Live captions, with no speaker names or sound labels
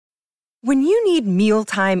When you need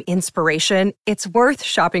mealtime inspiration, it's worth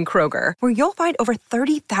shopping Kroger, where you'll find over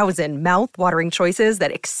 30,000 mouth-watering choices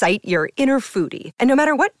that excite your inner foodie. And no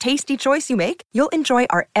matter what tasty choice you make, you'll enjoy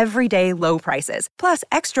our everyday low prices, plus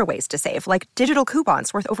extra ways to save, like digital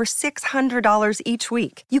coupons worth over $600 each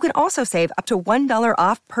week. You can also save up to $1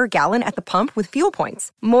 off per gallon at the pump with fuel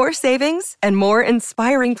points. More savings and more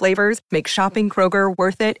inspiring flavors make shopping Kroger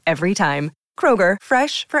worth it every time. Kroger,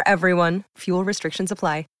 fresh for everyone. Fuel restrictions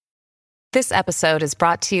apply. This episode is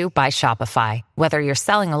brought to you by Shopify. Whether you're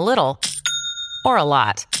selling a little or a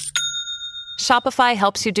lot, Shopify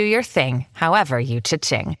helps you do your thing, however you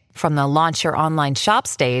cha-ching. From the launch your online shop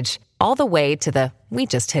stage, all the way to the we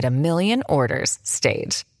just hit 1 million orders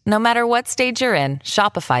stage. No matter what stage you're in,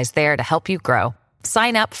 Shopify's there to help you grow.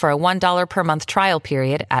 Sign up for a $1 per month trial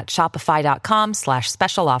period at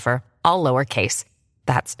shopify.com/special offer, all lowercase.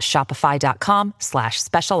 That's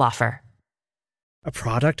shopify.com/special offer. A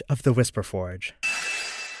product of the Whisper Forge.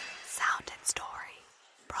 Sound and story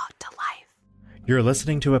brought to life. You're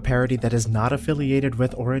listening to a parody that is not affiliated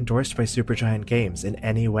with or endorsed by Supergiant Games in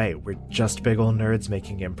any way. We're just big ol' nerds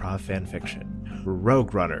making improv fanfiction.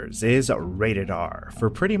 Rogue Runners is rated R for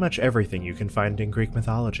pretty much everything you can find in Greek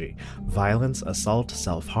mythology. Violence, assault,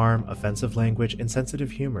 self-harm, offensive language, insensitive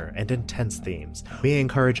humor, and intense themes. We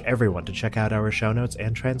encourage everyone to check out our show notes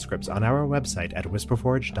and transcripts on our website at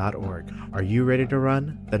whisperforge.org. Are you ready to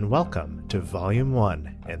run? Then welcome to Volume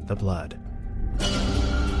 1 in the Blood.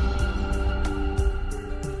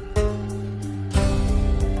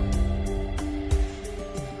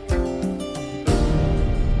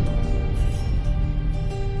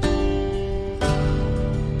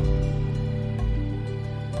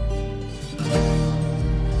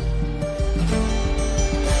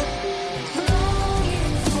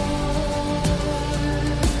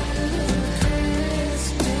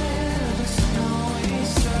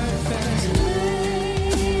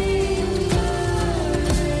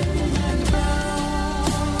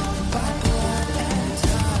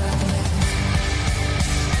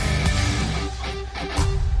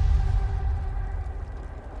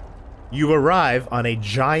 You arrive on a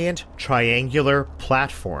giant triangular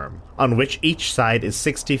platform, on which each side is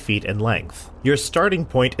 60 feet in length. Your starting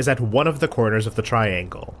point is at one of the corners of the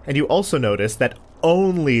triangle, and you also notice that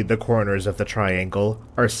only the corners of the triangle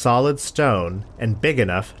are solid stone and big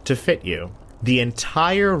enough to fit you. The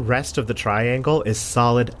entire rest of the triangle is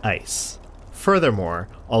solid ice. Furthermore,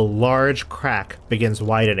 a large crack begins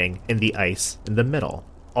widening in the ice in the middle.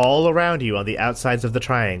 All around you on the outsides of the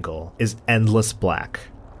triangle is endless black.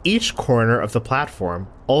 Each corner of the platform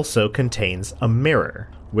also contains a mirror,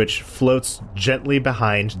 which floats gently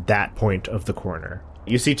behind that point of the corner.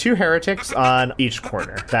 You see 2 heretics on each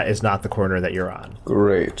corner. That is not the corner that you're on.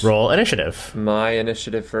 Great. Roll initiative. My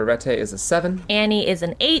initiative for Rete is a 7. Annie is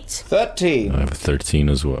an 8. 13. I have a 13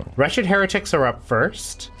 as well. Wretched heretics are up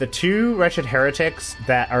first. The 2 wretched heretics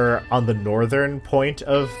that are on the northern point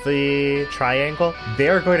of the triangle,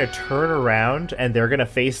 they're going to turn around and they're going to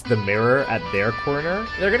face the mirror at their corner.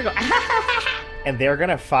 They're going to go, and they're going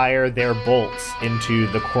to fire their bolts into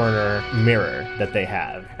the corner mirror that they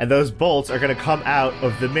have. And those bolts are going to come out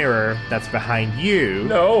of the mirror that's behind you.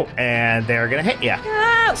 No. And they're going to hit you.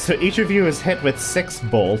 No. So each of you is hit with 6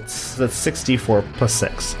 bolts. That's 64 plus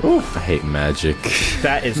 6. Oof. I hate magic.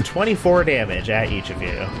 That is 24 damage at each of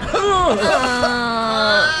you.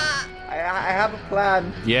 I have a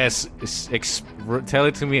plan. Yes, tell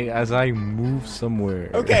it to me as I move somewhere.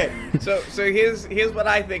 Okay, so here's what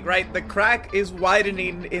I think, right? The crack is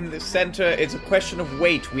widening in the center. It's a question of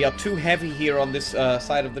weight. We are too heavy here on this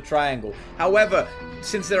side of the triangle. However,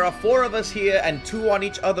 since there are 4 of us here and 2 on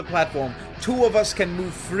each other platform, 2 of us can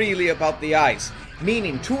move freely about the ice.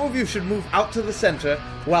 Meaning 2 of you should move out to the center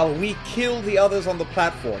while we kill the others on the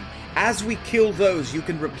platform. As we kill those, you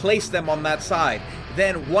can replace them on that side.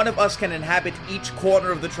 Then one of us can inhabit each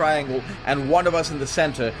corner of the triangle, and one of us in the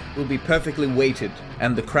center will be perfectly weighted,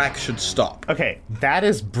 and the crack should stop. Okay, that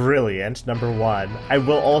is brilliant, number 1. I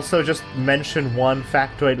will also just mention one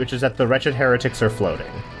factoid, which is that the wretched heretics are floating.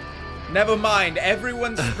 Never mind,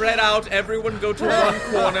 everyone spread out, everyone go to one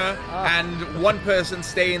corner, and one person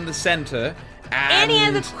stay in the center. And... Annie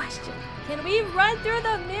has a question. Can we run through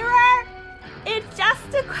the mirror? It's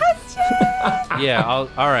just a question. Yeah, all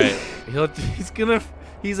right.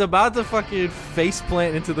 He's about to fucking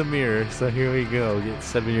faceplant into the mirror. So here we go. Get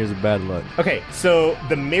 7 years of bad luck. Okay, so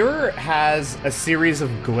the mirror has a series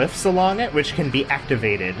of glyphs along it, which can be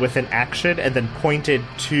activated with an action and then pointed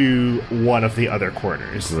to one of the other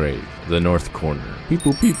corners. Great. The north corner. Beep,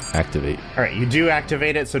 boop, beep. Activate. All right, you do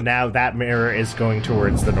activate it, so now that mirror is going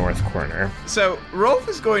towards the north corner. So, Rolf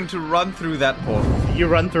is going to run through that portal. you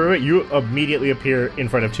run through it, you immediately appear in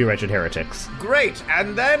front of two wretched heretics. Great,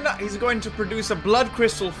 and then he's going to produce a blood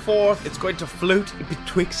crystal forth. It's going to float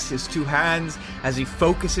betwixt his two hands as he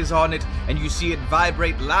focuses on it, and you see it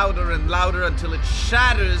vibrate louder and louder until it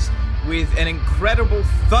shatters with an incredible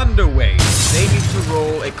thunder wave. They need to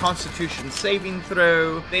roll a Constitution saving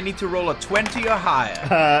throw. They need to roll a 20 or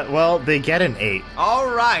higher. Well, they get an 8. All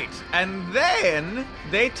right, and then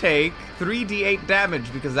they take 3d8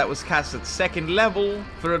 damage because that was cast at second level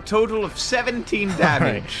for a total of 17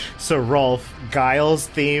 damage. Right. So, Rolf, Guile's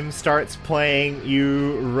theme starts playing.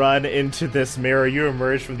 You run into this mirror. You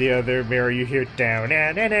emerge from the other mirror. You hear down,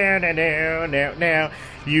 now, now, now, now, now, now, now.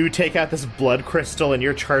 You take out this blood crystal and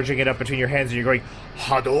you're charging it up between your hands and you're going,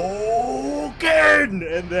 Hadouken!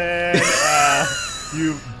 And then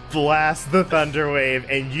you blast the thunder wave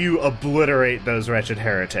and you obliterate those wretched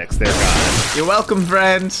heretics. They're gone. You're welcome,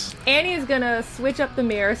 friends. Annie's gonna switch up the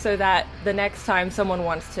mirror so that the next time someone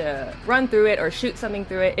wants to run through it or shoot something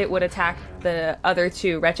through it, it would attack the other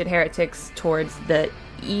two wretched heretics towards the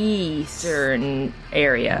eastern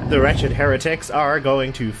area. The wretched heretics are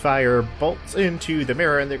going to fire bolts into the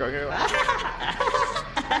mirror and they're going to...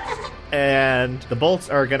 And the bolts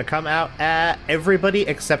are going to come out at everybody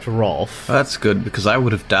except Rolf. That's good, because I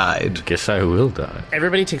would have died. Guess I will die.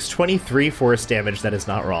 Everybody takes 23 force damage that is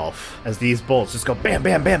not Rolf, as these bolts just go bam,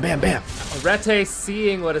 bam, bam, bam, bam. Arete,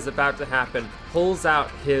 seeing what is about to happen, pulls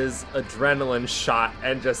out his adrenaline shot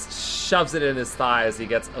and just shoves it in his thigh as he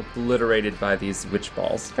gets obliterated by these witch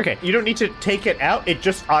balls. Okay, you don't need to take it out, it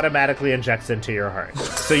just automatically injects into your heart.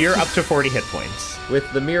 So you're up to 40 hit points.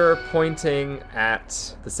 With the mirror pointing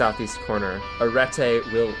at the southeast corner, Arete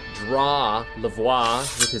will draw Lavoie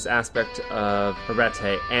with his aspect of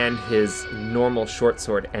Arete and his normal short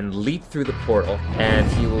sword and leap through the portal, and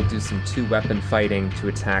he will do some two-weapon fighting to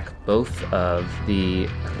attack both of the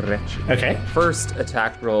wretched. Okay. First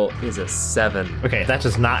attack roll is a 7. Okay, that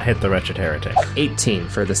does not hit the wretched heretic. 18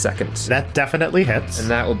 for the second. That definitely hits. And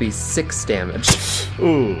that will be 6 damage.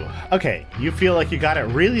 Ooh, okay. You feel like you got it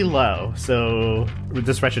really low, so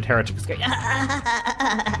this wretched heretic is going...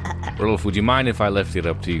 Rolf, would you mind if I left it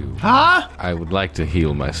up to you? Huh? I would like to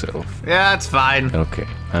heal myself. Yeah, it's fine. Okay,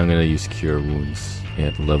 I'm gonna use Cure Wounds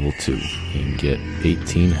at level 2 and get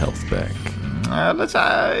 18 health back.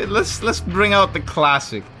 Let's bring out the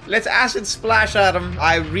classic. Let's acid splash at him.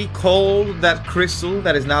 I recall that crystal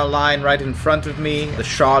that is now lying right in front of me, the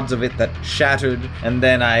shards of it that shattered, and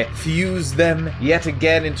then I fuse them yet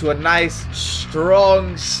again into a nice,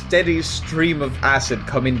 strong, steady stream of acid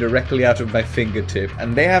coming directly out of my fingertip.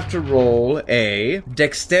 And they have to roll a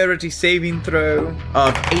dexterity saving throw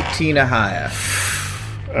of 18 or higher.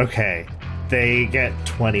 Okay. They get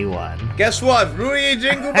 21. Guess what? Rui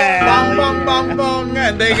jingle bong, bong, bong, bong,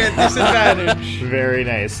 and they get disadvantage. Very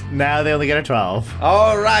nice. Now they only get a 12.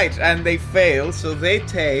 All right, and they fail, so they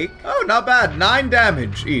take, not bad, 9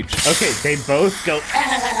 damage each. Okay, they both go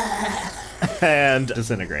and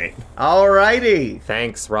disintegrate. Alrighty.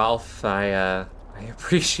 Thanks, Rolf. I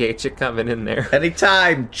appreciate you coming in there.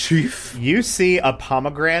 Anytime, Chief. You see a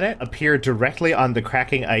pomegranate appear directly on the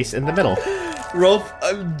cracking ice in the middle. Rolf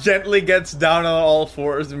gently gets down on all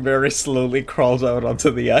fours and very slowly crawls out onto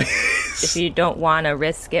the ice. If you don't want to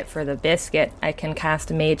risk it for the biscuit, I can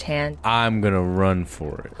cast a mage hand. I'm gonna run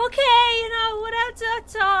for it. Okay,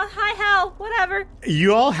 hi hell, whatever.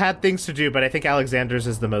 You all had things to do, but I think Alexander's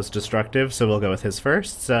is the most destructive, so we'll go with his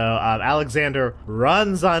first. So Alexander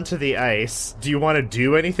runs onto the ice. Do you want to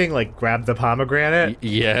do anything, like grab the pomegranate?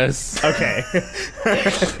 Yes. Okay.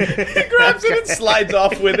 He grabs it and slides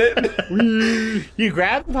off with it. You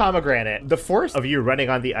grab the pomegranate. The force of you running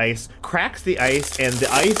on the ice cracks the ice, and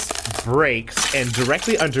the ice breaks, and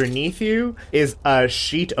directly underneath you is a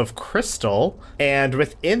sheet of crystal, and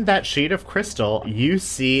within that sheet of crystal, you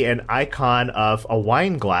see an icon of a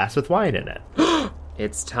wine glass with wine in it.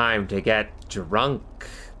 It's time to get drunk,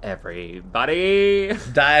 everybody.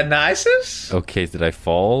 Dionysus? Okay, did I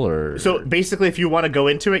fall or... So basically, if you want to go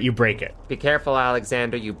into it, you break it. Be careful,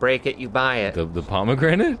 Alexander. You break it, you buy it. The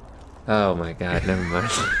pomegranate? Oh my god, never mind.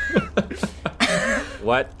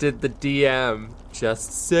 What did the DM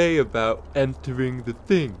just say about entering the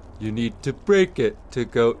thing? You need to break it to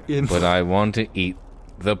go in. But I want to eat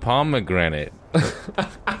the pomegranate.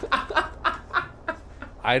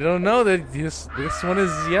 I don't know that this one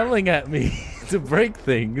is yelling at me to break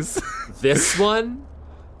things. This one?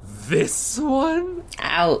 This one?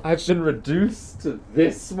 Ouch. I've been reduced to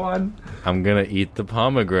this one. I'm gonna eat the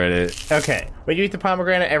pomegranate. Okay, when you eat the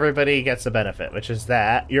pomegranate, everybody gets a benefit, which is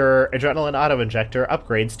that your adrenaline auto-injector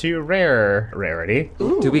upgrades to rarity.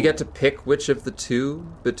 Do we get to pick which of the two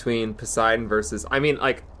between Poseidon versus... I mean,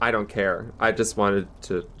 like, I don't care. I just wanted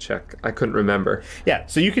to check. I couldn't remember. Yeah,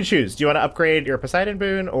 so you can choose. Do you want to upgrade your Poseidon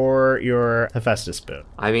boon or your Hephaestus boon?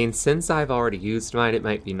 I mean, since I've already used mine, it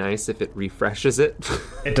might be nice if it refreshes it.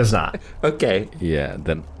 It does not. Okay. Yeah,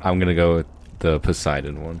 then I'm gonna go with the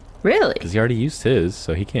Poseidon one. Really? Because he already used his,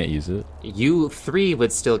 so he can't use it. You three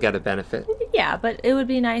would still get a benefit. Yeah, but it would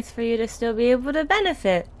be nice for you to still be able to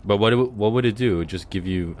benefit. But what would it do? It would just give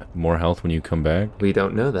you more health when you come back? We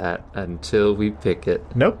don't know that until we pick it.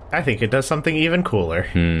 Nope, I think it does something even cooler.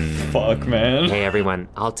 Fuck, man. Hey, everyone,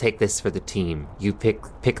 I'll take this for the team. You pick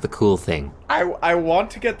the cool thing. I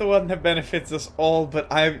want to get the one that benefits us all,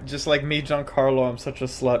 but I just like me, Giancarlo, I'm such a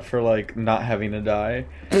slut for like not having to die.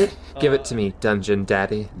 Give it to me, Dungeon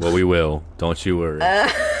Daddy. Well, we will. Don't you worry.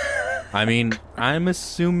 I mean, I'm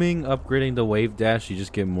assuming upgrading the wave dash, you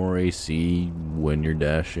just get more AC when you're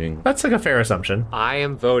dashing. That's like a fair assumption. I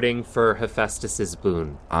am voting for Hephaestus's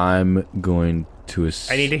boon. I'm going to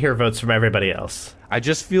I need to hear votes from everybody else. I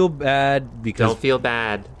just feel bad because... Don't feel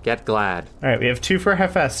bad. Get glad. All right, we have 2 for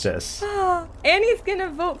Hephaestus. Annie's gonna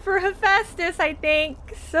vote for Hephaestus, I think.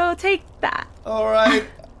 So take that. All right.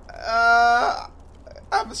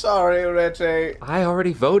 I'm sorry, Rete. I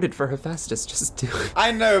already voted for Hephaestus. Just do it.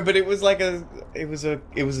 I know, but it was like it was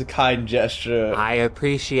a kind gesture. I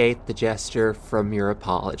appreciate the gesture from your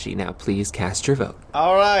apology. Now, please cast your vote.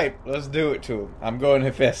 All right, let's do it to him. I'm going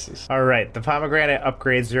Hephaestus. All right, the pomegranate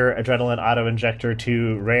upgrades your adrenaline auto-injector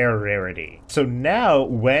to rarity. So now,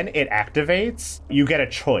 when it activates, you get a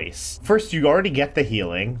choice. First, you already get the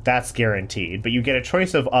healing. That's guaranteed. But you get a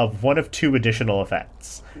choice of one of 2 additional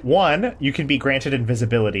effects. One, you can be granted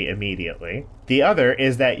invisibility immediately. The other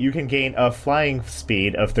is that you can gain a flying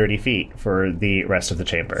speed of 30 feet for the rest of the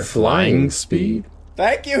chamber. Flying speed?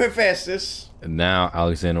 Thank you, Hephaestus. And now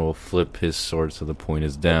Alexander will flip his sword so the point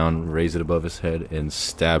is down, raise it above his head, and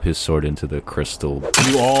stab his sword into the crystal.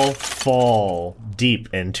 You all fall deep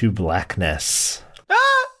into blackness.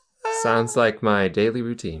 Sounds like my daily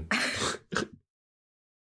routine.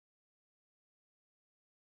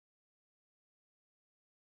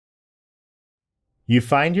 You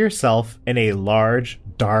find yourself in a large,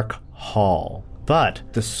 dark hall, but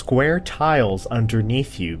the square tiles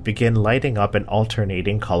underneath you begin lighting up in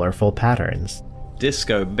alternating colorful patterns.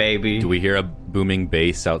 Disco, baby. Do we hear a booming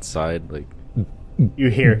bass outside? Like, you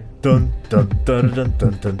hear dun dun dun dun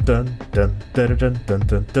dun dun dun dun dun dun dun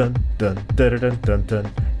dun dun dun dun dun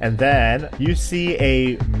dun, and then you see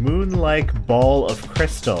a moon-like ball of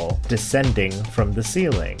crystal descending from the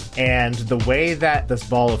ceiling. And the way that this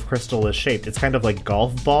ball of crystal is shaped, it's kind of like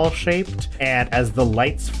golf ball shaped, and as the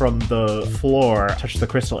lights from the floor touch the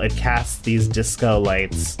crystal, it casts these disco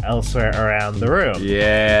lights elsewhere around the room.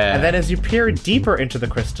 yeah. And then as you peer deeper into the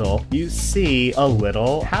crystal, you see a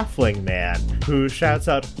little halfling man who shouts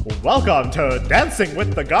out, "Welcome to Dancing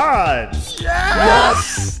with the Gods!"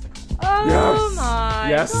 Yes! Oh my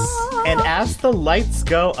Yes. God. And as the lights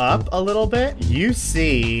go up a little bit, you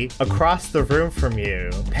see across the room from you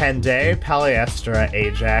Panday, Paliestra,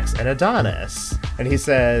 Ajax, and Adonis. And he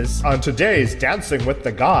says, "On today's Dancing with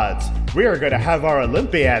the Gods, we are going to have our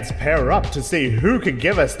Olympiads pair up to see who can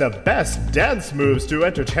give us the best dance moves to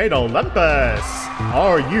entertain Olympus.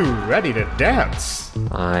 Are you ready to dance?"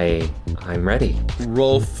 I'm ready.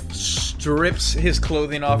 Rolf strips his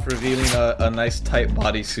clothing off, revealing a nice tight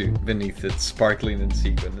bodysuit beneath it, sparkling in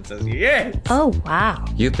sequin, and says, "Yeah." Oh wow.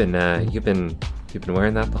 You've been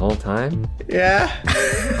wearing that the whole time? Yeah.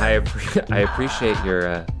 I appreciate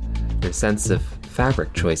your sense of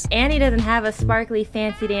fabric choice. Annie doesn't have a sparkly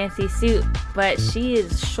fancy dancy suit, but she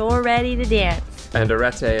is sure ready to dance. And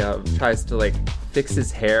Arete tries to fix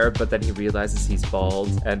his hair, but then he realizes he's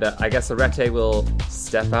bald. And I guess Arete will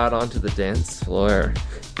step out onto the dance floor.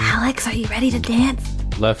 Alex, are you ready to dance?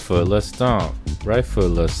 Left foot, let's stomp. Right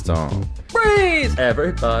foot, let's stomp. Freeze!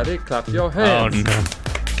 Everybody clap your hands. Oh no.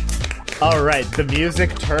 All right, the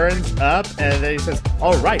music turns up, and then he says,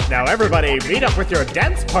 "All right, now everybody meet up with your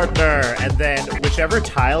dance partner." And then whichever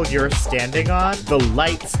tile you're standing on, the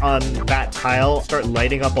lights on that tile start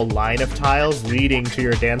lighting up a line of tiles leading to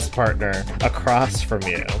your dance partner across from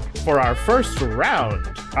you. For our first round,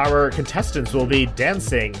 our contestants will be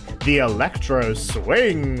dancing the Electro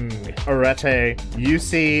Swing. Arete, you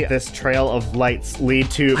see this trail of lights lead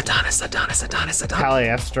to Adonis.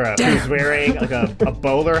 Paliestra, who's wearing like a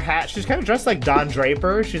bowler hat. She's kind of dressed like Don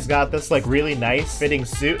Draper. She's got this like really nice fitting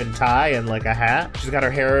suit and tie and like a hat. She's got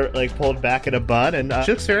her hair like pulled back in a bun, and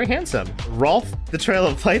she looks very handsome. Rolf, the trail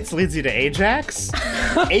of lights leads you to Ajax.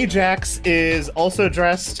 Ajax is also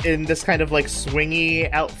dressed in this kind of like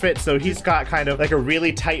swingy outfit, so he's got kind of like a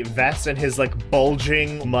really tight vest, and his like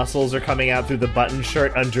bulging muscles are coming out through the button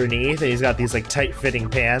shirt underneath, and he's got these like tight fitting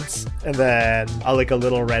pants, and then like a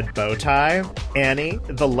little red bow tie. Annie,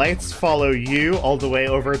 the lights follow you all the way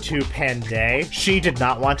over to Panday. She did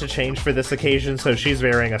not want to change for this occasion, so she's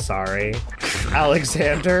wearing a sari.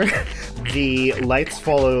 Alexander, the lights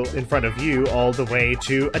follow in front of you all the way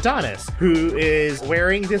to Adonis, who is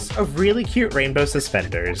wearing this really cute rainbow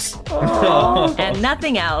suspenders. And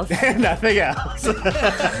nothing else. And nothing else.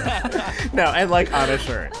 No, and like on a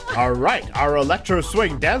shirt. All right, our Electro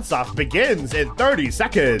Swing dance-off begins in 30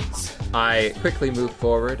 seconds. I quickly move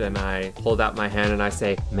forward and I hold out my hand and I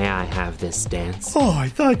say, "May I have this dance?" Oh, I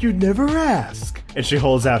thought you'd never ask. And she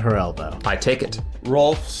holds out her elbow. I take it.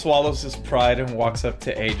 Rolf swallows his pride and walks up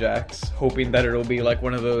to Ajax, hoping that it'll be like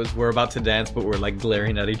one of those, we're about to dance, but we're like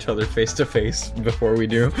glaring at each other face to face before we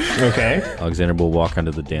do. Okay. Alexander will walk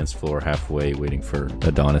onto the dance floor halfway, waiting for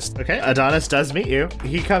Adonis. Okay, Adonis does meet you.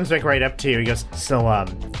 He comes like right up to you. He goes, so,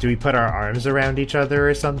 do we put our arms around each other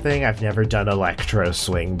or something? I've never done Electro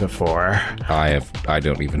Swing before. I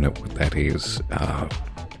don't even know what that is.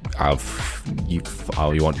 You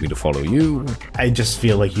want me to follow you? I just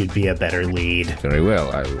feel like you'd be a better lead. Very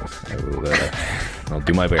well. I'll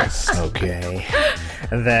do my best. Okay.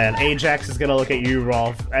 And then Ajax is gonna look at you,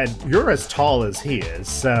 Rolf, and you're as tall as he is,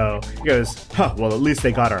 so he goes, well, at least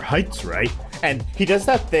they got our heights right. And he does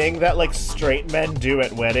that thing that like straight men do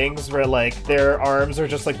at weddings where like their arms are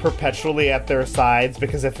just like perpetually at their sides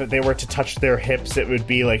because if they were to touch their hips it would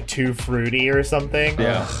be like too fruity or something.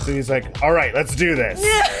 Yeah. So he's like, all right, let's do this.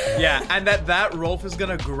 Yeah, and that Rolf is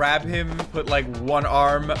gonna grab him, put like one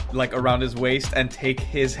arm like around his waist and take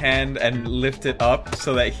his hand and lift it up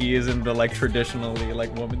so that he is in the like traditionally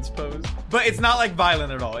like woman's pose. But it's not like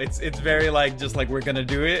violent at all. It's very like just like we're gonna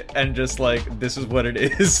do it and just like this is what it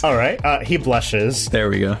is. All right. He blushes. There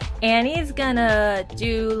we go. Annie's gonna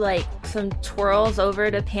do like some twirls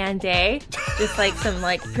over to Panday, just like some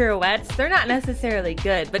like pirouettes. They're not necessarily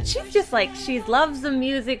good, but she's just like, she loves the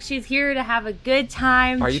music. She's here to have a good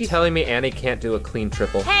time. Are you telling me Annie can't do a clean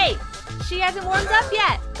triple? Hey, she hasn't warmed up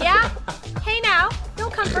yet. Yeah? Hey now,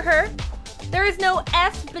 don't come for her. There is no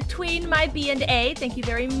F between my B and A. Thank you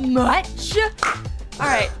very much. All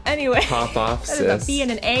right. Anyway, Pop off, that sis. is a B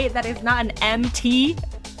and an A. That is not an MT.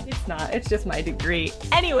 It's not. It's just my degree.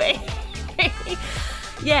 Anyway.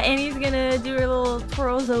 Yeah, Annie's gonna do her little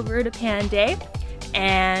twirls over to Panday.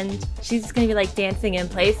 And she's just gonna be like dancing in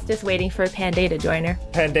place, just waiting for Panday to join her.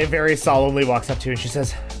 Panday very solemnly walks up to you and she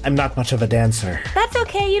says, I'm not much of a dancer. That's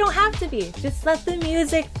okay. You don't have to be. Just let the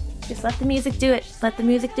music do it. Just let the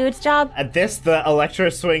music do its job. At this, the Electro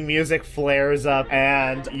Swing music flares up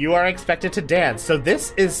and you are expected to dance. So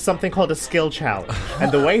this is something called a skill challenge.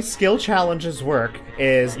 And the way skill challenges work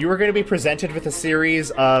is you are going to be presented with a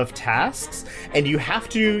series of tasks and you have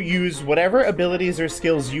to use whatever abilities or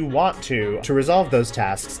skills you want to resolve those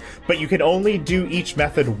tasks, but you can only do each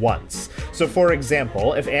method once. So for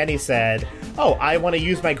example, if Annie said, oh, I want to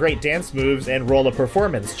use my great dance moves and roll a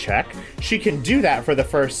performance check, she can do that for the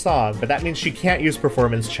first song, but that means she can't use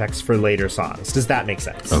performance checks for later songs. Does that make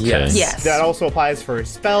sense? Okay. Yes. That also applies for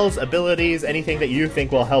spells, abilities, anything that you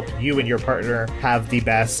think will help you and your partner have the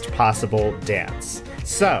best possible dance.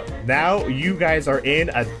 So, now you guys are in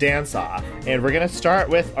a dance-off, and we're gonna start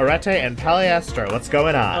with Arete and Paliestra. What's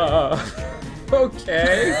going on?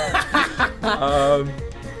 Okay.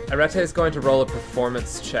 Arete is going to roll a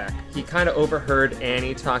performance check. He kind of overheard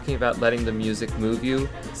Annie talking about letting the music move you,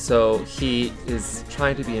 so he is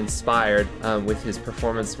trying to be inspired with his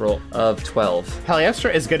performance roll of 12.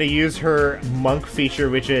 Paliestra is going to use her monk feature,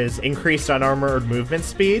 which is increased unarmored movement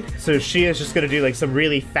speed. So she is just going to do like some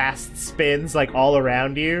really fast spins like all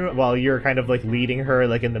around you while you're kind of like leading her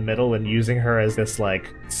like in the middle and using her as this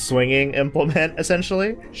like swinging implement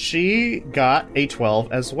essentially. She got a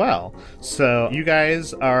 12 as well. So you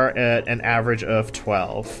guys are at an average of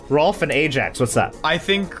 12. Rolf and Ajax, what's up? I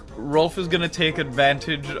think Rolf is gonna take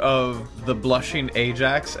advantage of the blushing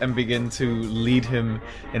Ajax and begin to lead him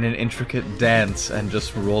in an intricate dance and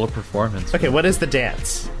just roll a performance. Okay, what is the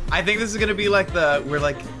dance? I think this is gonna be like we're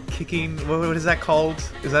like kicking, what is that called?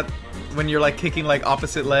 Is that when you're like kicking like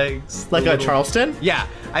opposite legs? Like a Charleston? Yeah,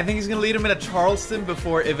 I think he's gonna lead him in a Charleston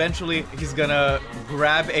before eventually he's gonna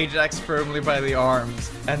grab Ajax firmly by the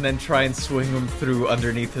arms and then try and swing him through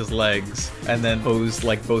underneath his legs and then pose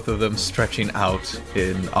like both of them stretching out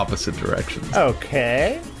in opposite directions.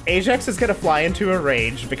 Okay. Ajax is gonna fly into a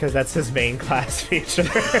rage because that's his main class feature.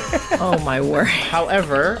 Oh my word.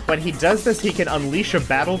 However, when he does this, he can unleash a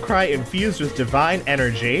battle cry infused with divine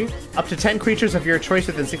energy. Up to 10 creatures of your choice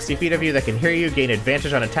within 60 feet of you that can hear you gain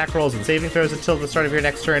advantage on attack rolls and saving throws until the start of your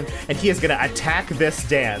next turn, and he is gonna attack this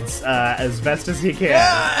dance as best as he can.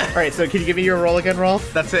 Yeah! Alright, so can you give me your roll again,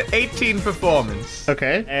 Rolf? That's an 18 performance.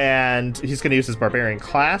 Okay, and he's gonna use his barbarian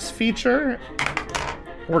class feature.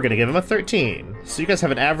 We're gonna give him a 13. So you guys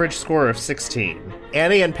have an average score of 16.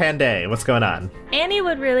 Annie and Panday, what's going on? Annie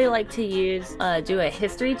would really like to do a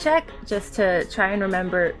history check just to try and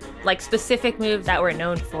remember like specific moves that were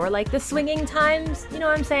known for like the swinging times. You know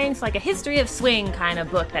what I'm saying? So like a history of swing kind of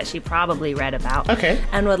book that she probably read about. Okay.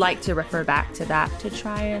 And would like to refer back to that to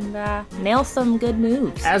try and nail some good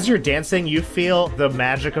moves. As you're dancing, you feel the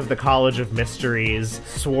magic of the College of Mysteries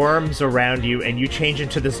swarms around you, and you change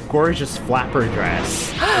into this gorgeous flapper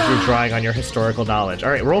dress as you're drawing on your historical knowledge.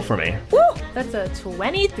 All right, roll for me. Woo! That's a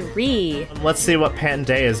 23. Let's see what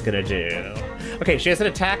Panday is gonna do. Okay, she has an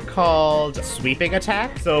attack called Sweeping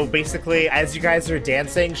Attack. So basically, as you guys are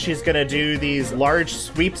dancing, she's gonna do these large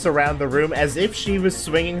sweeps around the room as if she was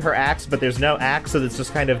swinging her axe, but there's no axe, so it's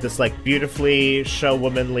just kind of this like beautifully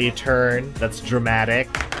showwomanly turn that's dramatic.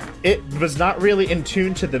 It was not really in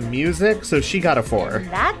tune to the music, so she got a 4.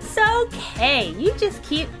 That's okay. You just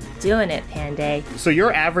keep doing it, Panday. So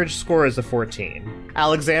your average score is a 14.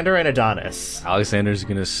 Alexander and Adonis. Alexander's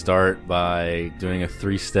gonna start by doing a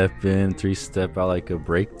 3-step in, 3-step out like a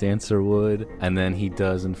break dancer would, and then he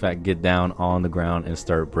does in fact get down on the ground and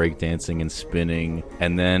start break dancing and spinning,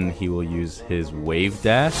 and then he will use his wave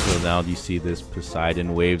dash. So now you see this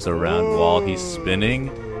Poseidon waves around while he's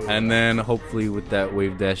spinning. And then hopefully with that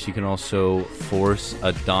wave dash, you can also force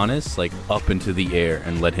Adonis like up into the air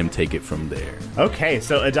and let him take it from there. Okay,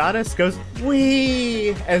 so Adonis goes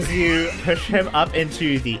wee as you push him up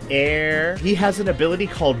into the air. He has an ability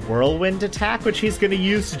called Whirlwind Attack, which he's going to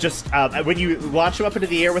use to just, when you launch him up into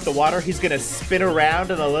the air with the water, he's going to spin around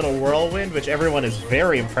in a little whirlwind, which everyone is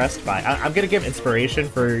very impressed by. I'm going to give inspiration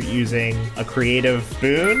for using a creative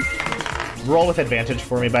boon. Roll with advantage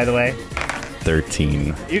for me, by the way.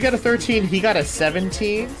 13. You got a 13, he got a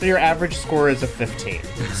 17, so your average score is a 15.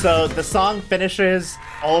 So the song finishes,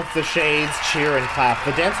 all of the shades cheer and clap.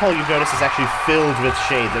 The dance hall, you've noticed, is actually filled with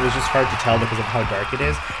shades. It was just hard to tell because of how dark it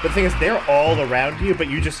is. But the thing is, they're all around you,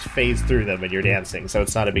 but you just phase through them when you're dancing, so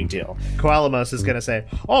it's not a big deal. Koalamos is gonna say,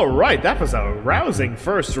 all right, that was a rousing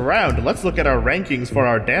first round. Let's look at our rankings for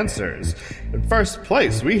our dancers. In first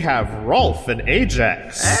place, we have Rolf and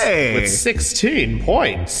Ajax with 16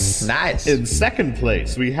 points. Nice. In second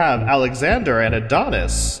place, we have Alexander and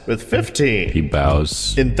Adonis with 15. He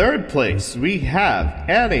bows. In third place, we have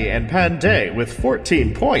Annie and Panday with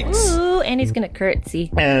 14 points. Ooh, Annie's gonna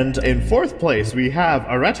curtsy. And in fourth place, we have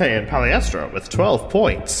Arete and Paliestra with 12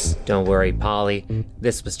 points. Don't worry, Polly.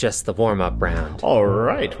 This was just the warm-up round. All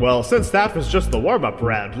right, well, since that was just the warm-up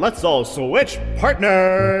round, let's all switch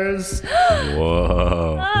partners.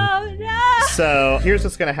 Whoa. Oh, no! So here's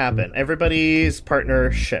what's going to happen. Everybody's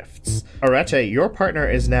partner shifts. Arete, your partner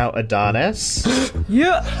is now Adonis.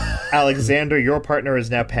 Yeah. Alexander, your partner is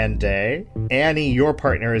now Panday. Annie, your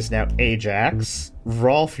partner is now Ajax.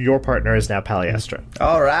 Rolf, your partner is now Paliestra.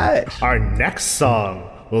 All right. Our next song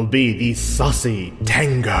will be the Saucy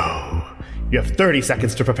Tango. You have 30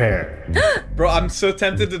 seconds to prepare. Bro, I'm so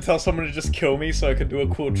tempted to tell someone to just kill me so I can do a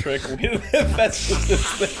cool trick with it. That's just this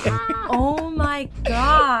thing. Oh my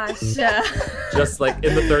gosh. Just like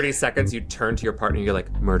in the 30 seconds, you turn to your partner and you're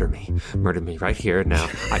like, murder me right here now.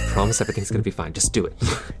 I promise everything's gonna be fine. Just do it.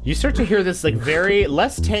 You start to hear this like very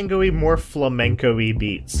less tango-y, more flamenco-y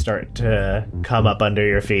beats start to come up under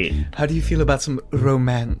your feet. How do you feel about some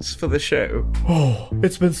romance for the show? Oh,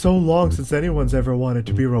 it's been so long since anyone's ever wanted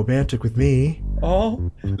to be romantic with me.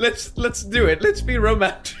 Oh, let's do it. Let's be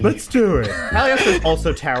romantic. Let's do it. Paliestra's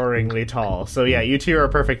also toweringly tall, so yeah, you two are a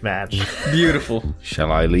perfect match. Beautiful.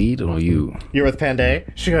 Shall I lead or you? You're with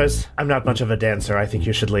Panday? She goes, I'm not much of a dancer. I think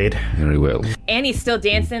you should lead. Very well. Annie's still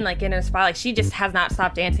dancing, like in her spot. Like she just has not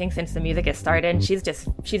stopped dancing since the music has started. She's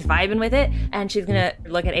vibing with it, and she's gonna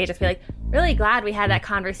look at Ajax and be like, really glad we had that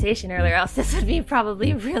conversation earlier, else this would be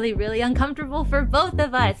probably really, really uncomfortable for both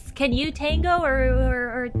of us. Can you tango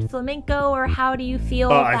or flamenco, or how do you feel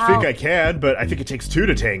about... I think I can, but I think it takes two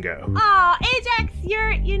to tango. Aw, Ajax,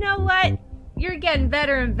 you know what? You're getting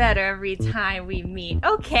better and better every time we meet.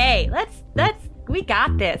 Okay, we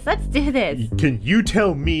got this. Let's do this. Can you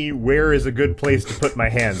tell me where is a good place to put my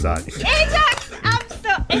hands on you? Ajax,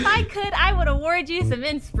 if I could, I would award you some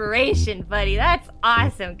inspiration, buddy. That's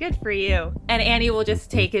awesome. Good for you. And Annie will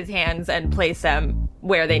just take his hands and place them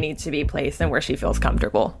where they need to be placed and where she feels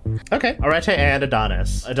comfortable. Okay. Arete and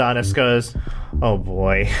Adonis. Adonis goes, oh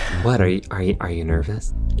boy. What, are you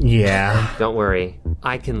nervous? Yeah. Don't worry,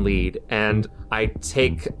 I can lead. And I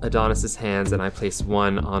take Adonis's hands and I place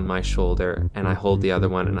one on my shoulder and I hold the other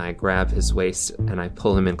one and I grab his waist and I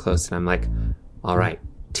pull him in close and I'm like, all right,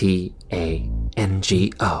 Tango.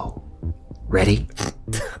 Ready?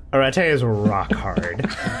 Arete is rock hard.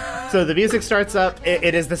 So the music starts up.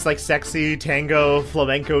 It is this like sexy tango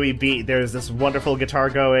flamenco-y beat. There's this wonderful guitar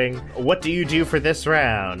going. What do you do for this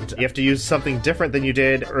round? You have to use something different than you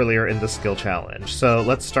did earlier in the skill challenge. So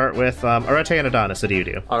let's start with Arete and Adonis. What do you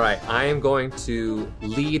do? All right, I am going to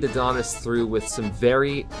lead Adonis through with some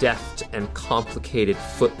very deft and complicated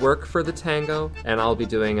footwork for the tango, and I'll be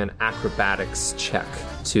doing an acrobatics check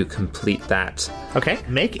to complete that. Okay,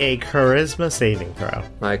 make a charisma saving throw.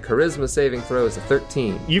 My charisma saving throw is a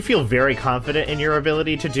 13. You feel very confident in your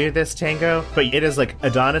ability to do this, Tango, but it is like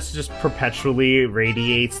Adonis just perpetually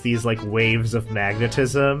radiates these like waves of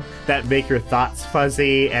magnetism that make your thoughts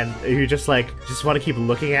fuzzy, and you just want to keep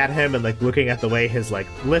looking at him and like looking at the way his like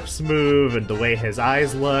lips move and the way his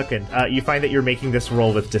eyes look, and you find that you're making this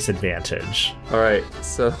roll with disadvantage. All right,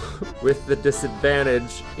 so with the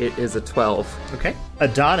disadvantage, it is a 12. Okay.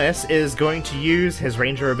 Adonis is going to use his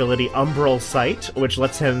ranger ability Umbral Sight, which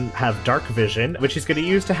lets him have dark vision, which he's going to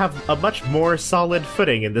use to have a much more solid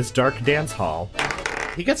footing in this dark dance hall.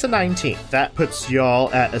 He gets a 19. That puts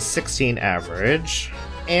y'all at a 16 average.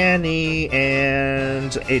 Annie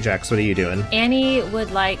and Ajax, what are you doing? Annie would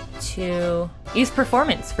like to use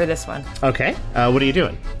performance for this one. Okay. What are you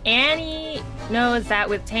doing? Annie knows that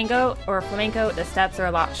with tango or flamenco, the steps are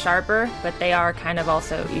a lot sharper, but they are kind of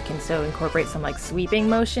also, you can still incorporate some like sweeping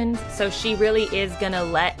motions. So she really is going to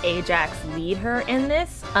let Ajax lead her in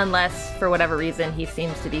this, unless for whatever reason he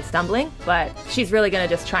seems to be stumbling. But she's really going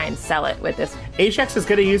to just try and sell it with this. Ajax is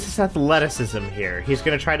going to use his athleticism here. He's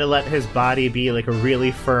going to try to let his body be like a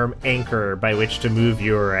really firm anchor by which to move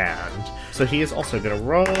you around. So he is also going to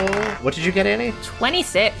roll. What did you get, Annie?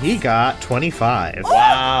 26. He got 25.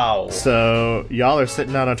 Wow. So y'all are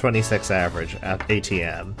sitting on a 26 average at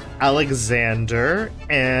ATM. Alexander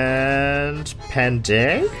and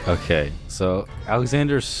Panday? Okay, so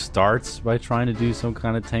Alexander starts by trying to do some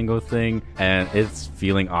kind of tango thing, and it's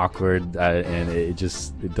feeling awkward, and it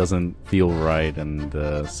doesn't feel right,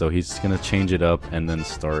 and so he's gonna change it up and then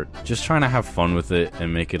start just trying to have fun with it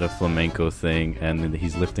and make it a flamenco thing, and then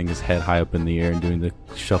he's lifting his head high up in the air and doing the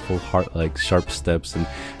shuffle heart like sharp steps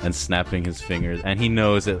and snapping his fingers, and he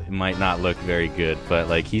knows it might not look very good, but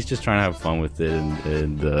like he's just trying to have fun with it,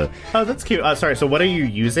 and oh, that's cute. Sorry, so what are you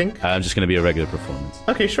using? I'm just gonna be a regular performance.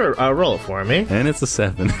 Okay, sure. Roll it for me. And it's a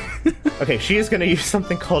 7. Okay, she is going to use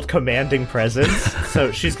something called commanding presence.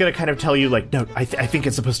 So she's going to kind of tell you, like, no, I think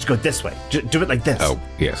it's supposed to go this way. Do it like this. Oh,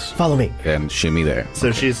 yes. Follow me. And shimmy there.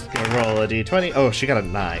 So she's going to roll a d20. Oh, she got a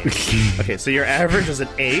 9. Okay, so your average is an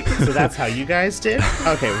 8. So that's how you guys did.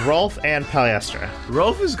 Okay, Rolf and Paliestra.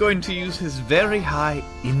 Rolf is going to use his very high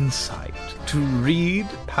insight to read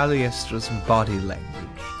Paliestra's body language.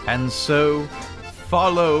 And so,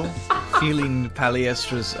 feeling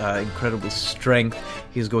Paliestra's incredible strength,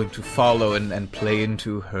 he's going to follow and play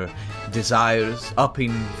into her desires,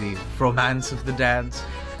 upping the romance of the dance.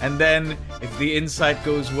 And then, if the insight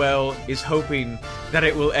goes well, is hoping that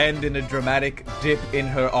it will end in a dramatic dip in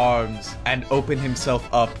her arms and open himself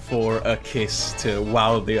up for a kiss to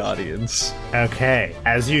wow the audience. Okay,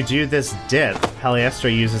 as you do this dip,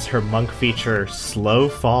 Paliestra uses her monk feature, Slow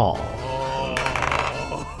Fall.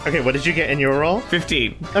 Okay, what did you get in your roll?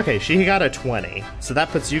 15. Okay, she got a 20. So that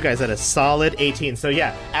puts you guys at a solid 18. So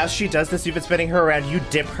yeah, as she does this, you've been spinning her around, you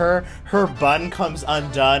dip her, her bun comes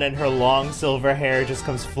undone, and her long silver hair just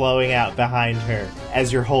comes flowing out behind her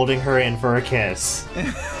as you're holding her in for a kiss.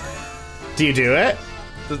 Do you do it?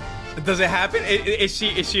 Does it happen? Is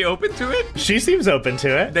she open to it? She seems open to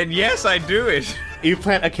it. Then yes, I do it. You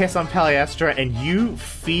plant a kiss on Paliestra, and you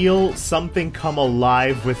feel something come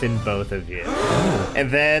alive within both of you.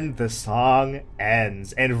 And then the song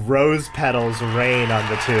ends, and rose petals rain on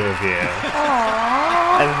the two of you.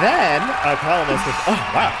 Aww. And then Columnus goes,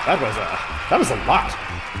 "Oh wow, that was a lot.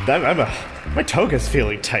 My toga's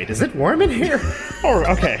feeling tight. Is it warm in here? Oh,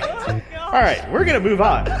 okay. All right, we're gonna move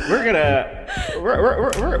on. We're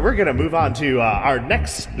gonna move on to our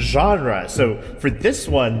next genre. So for this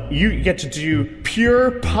one, you get to do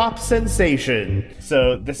pure pop sensation.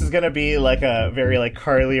 So this is gonna be like a very like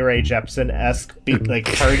Carly Rae Jepsen-esque beat, like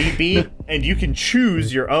party beat, and you can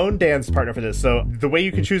choose your own dance partner for this. So the way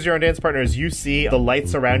you can choose your own dance partner is you see the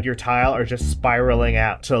lights around your tile are just spiraling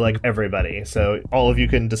out to like everybody. So all of you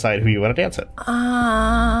can decide who you want to dance with.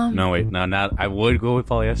 No, wait, no, I would go with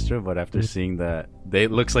Polyester, but after seeing that,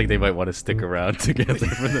 it looks like they might want to stick around together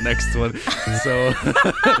for the next one. So,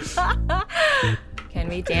 can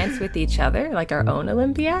we dance with each other like our own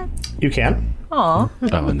Olympiad? You can. Aw.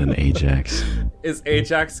 Oh, and then Ajax. Is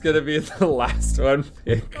Ajax gonna be the last one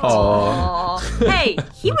picked? Aww. Hey,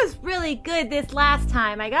 he was really good this last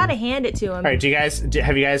time. I gotta hand it to him. All right,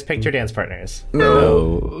 have you guys picked your dance partners?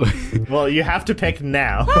 No. Well, you have to pick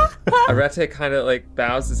now. Arete kind of like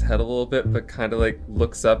bows his head a little bit, but kind of like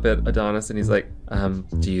looks up at Adonis and he's like,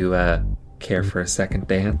 do you care for a second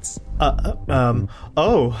dance? And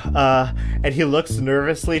he looks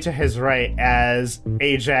nervously to his right as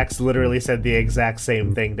Ajax literally said the exact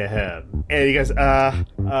same thing to him. And he goes,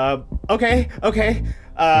 okay,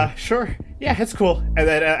 sure, yeah, it's cool. And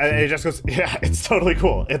then Ajax goes, yeah, it's totally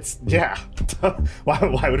cool. Yeah.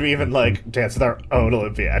 Why would we even, like, dance with our own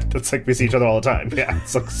Olympiad? It's like we see each other all the time. Yeah,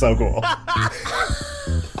 it's like, so cool.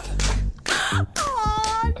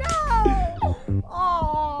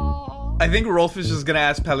 I think Rolf is just gonna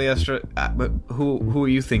ask Paliestra, who are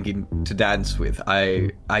you thinking to dance with?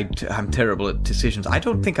 I'm terrible at decisions. I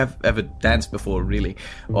don't think I've ever danced before, really,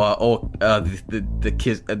 or the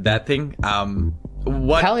kiss that thing.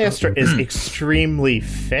 What? Paliestra is extremely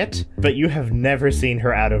fit, but you have never seen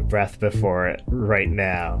her out of breath before right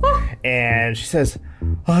now. And she says,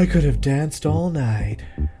 "I could have danced all night.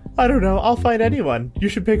 I don't know. I'll find anyone. You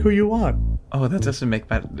should pick who you want." Oh, that doesn't make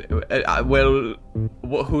bad. Well,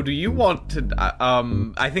 who do you want to?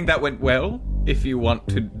 I think that went well. If you want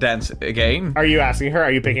to dance again, are you asking her?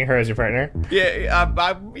 Are you picking her as your partner? Yeah,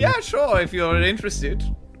 yeah, sure. If you're interested.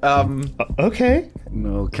 Okay.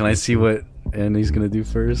 No, can I see what Annie's gonna do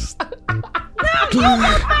first?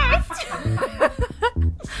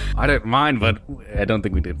 I don't mind, but I don't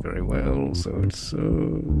think we did very well, so it's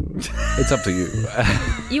up to you.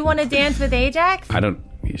 You want to dance with Ajax? I don't.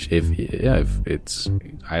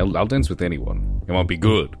 I'll dance with anyone. It won't be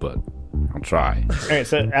good, but I'll try. All right,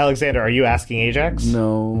 so Alexander, are you asking Ajax?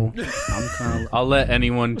 No, I'll let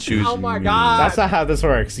anyone choose. Oh my god, that's not how this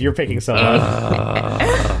works. You're picking someone.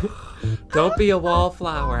 Don't be a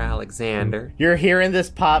wallflower, Alexander. You're hearing this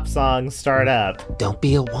pop song start up. Don't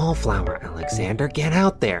be a wallflower, Alexander. Get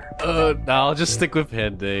out there. No, I'll just stick with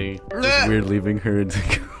Hende. It's weird leaving her to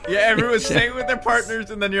go. Yeah, everyone's staying with their partners,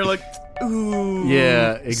 and then you're like, ooh.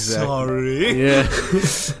 Yeah, exactly. Sorry. Yeah.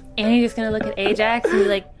 And you're just gonna look at Ajax and be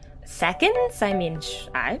like, seconds? I mean,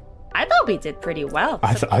 I thought we did pretty well.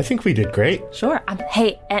 I think we did great. Sure.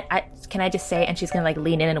 Hey, and can I just say? And she's gonna like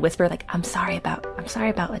lean in and whisper, like, "I'm sorry about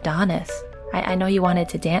Adonis. I know you wanted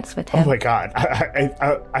to dance with him." Oh my god,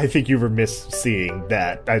 I think you were misseeing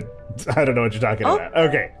that. I don't know what you're talking about.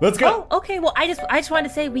 Okay, let's go. Oh, okay. Well, I just wanted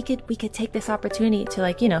to say we could take this opportunity to,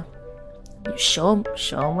 like, show him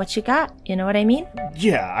what you got. You know what I mean?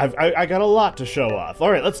 Yeah, I got a lot to show off.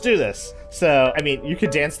 All right, let's do this. So, I mean, you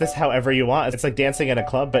could dance this however you want. It's like dancing at a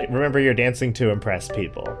club, but remember, you're dancing to impress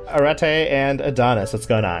people. Arete and Adonis, what's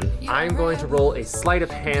going on? I'm going to roll a sleight of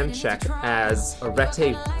hand check as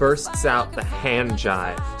Arete bursts out the hand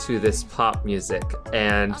jive to this pop music,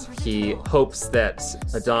 and he hopes that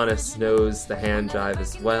Adonis knows the hand jive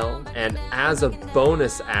as well. And as a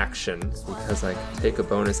bonus action, because I can take a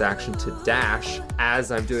bonus action to dash as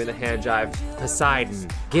I'm doing the hand jive, Poseidon,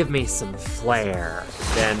 give me some flair.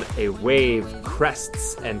 Then a wave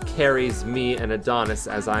crests and carries me and Adonis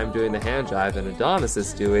as I'm doing the hand jive, and Adonis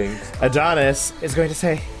is going to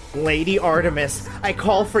say, "Lady Artemis, I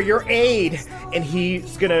call for your aid." And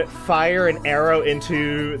he's gonna fire an arrow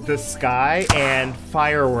into the sky, and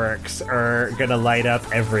fireworks are gonna light up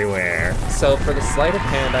everywhere. So for the sleight of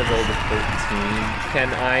hand, I rolled a 13.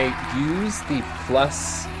 Can I use the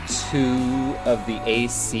 +2 of the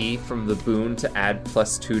AC from the boon to add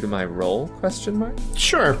 +2 to my roll? ?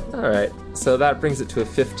 Sure. All right. So that brings it to a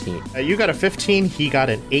 15. You got a 15, he got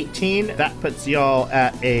an 18. That puts y'all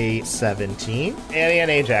at a 17. Annie and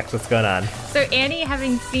Ajax, what's going on? So Annie,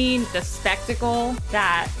 having seen the spectacle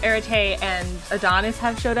that Arete and Adonis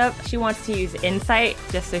have showed up, she wants to use insight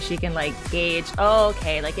just so she can like gauge,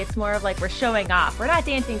 it's more of like we're showing off. We're not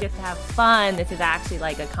dancing just to have fun. This is actually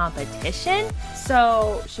like a competition.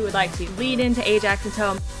 So she would like to lead into Ajax and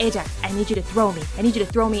tell him, Ajax, I need you to throw me. I need you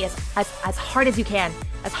to throw me as hard as you can.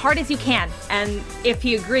 As hard as you can. And if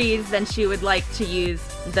he agrees, then she would like to use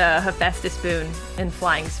the Hephaestus spoon in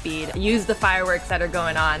flying speed, use the fireworks that are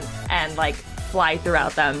going on, and like fly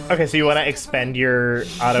throughout them. Okay, so you want to expend your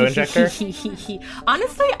auto-injector?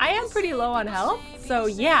 Honestly, I am pretty low on health, so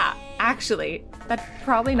yeah, actually, that's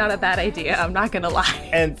probably not a bad idea, I'm not gonna lie.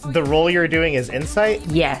 And the role you're doing is insight?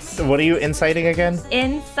 Yes. What are you inciting again?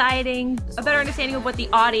 Inciting a better understanding of what the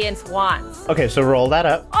audience wants. Okay, so roll that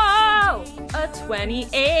up. Oh, a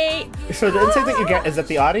 28. So the insight that you get is that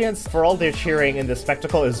the audience, for all their cheering in the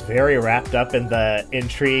spectacle, is very wrapped up in the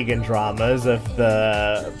intrigue and dramas of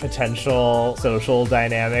the potential social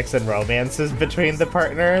dynamics and romances between the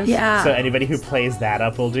partners. Yeah. So anybody who plays that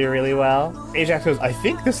up will do really well. Ajax goes, I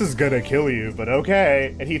think this is gonna kill you, but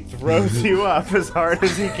okay. And he throws you up as hard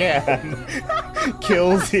as he can.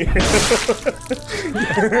 Kills you. Your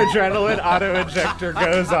adrenaline auto-injector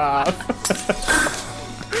goes off.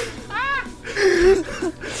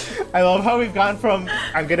 I love how we've gone from,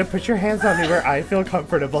 I'm gonna put your hands on me where I feel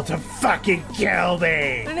comfortable, to fucking kill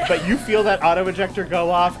me! But you feel that auto-ejector go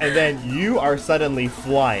off, and then you are suddenly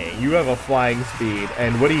flying. You have a flying speed,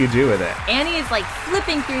 and what do you do with it? Annie is like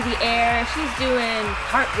flipping through the air. She's doing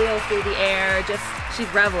cartwheels through the air. She's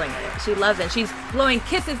reveling in it. She loves it. She's blowing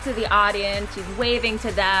kisses to the audience. She's waving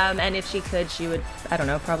to them, and if she could, she would, I don't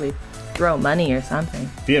know, probably throw money or something.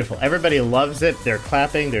 Beautiful. Everybody loves it. They're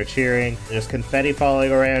clapping, they're cheering. There's confetti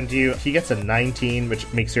falling around you. He gets a 19,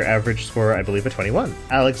 which makes your average score, I believe, a 21.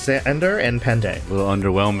 Alexander and Pende. A little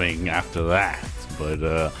underwhelming after that,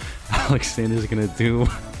 but Alexander's gonna do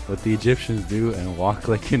what the Egyptians do and walk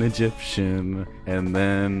like an Egyptian, and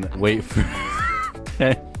then wait for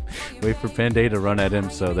Pende to run at him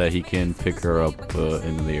so that he can pick her up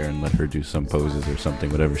into the air and let her do some poses or something,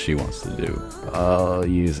 whatever she wants to do. I'll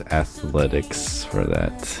use athletics for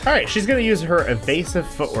that. All right, she's going to use her evasive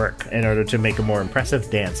footwork in order to make a more impressive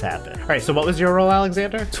dance happen. All right, so what was your roll,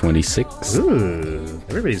 Alexander? 26. Ooh,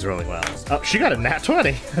 everybody's rolling well. Oh, she got a nat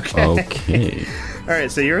 20. Okay. All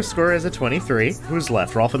right, so your score is a 23. Who's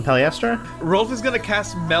left, Rolf and Paliestra? Rolf is going to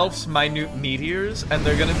cast Melf's Minute Meteors, and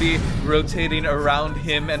they're going to be rotating around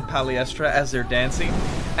him and Paliestra as they're dancing.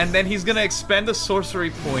 And then he's going to expend a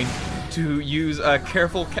sorcery point to use a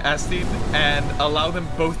careful casting and allow them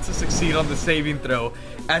both to succeed on the saving throw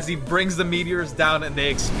as he brings the meteors down and they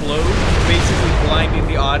explode, basically blinding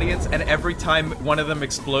the audience. And every time one of them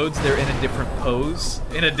explodes, they're in a different pose,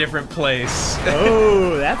 in a different place.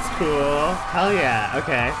 Oh, that's cool. Hell yeah.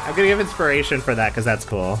 Okay. I'm going to give inspiration for that because that's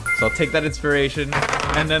cool. So I'll take that inspiration,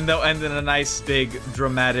 and then they'll end in a nice, big,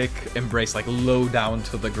 dramatic embrace, like low down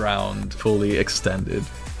to the ground, fully extended.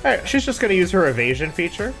 All right, she's just going to use her evasion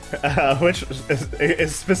feature, which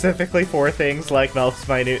is specifically for things like Melf's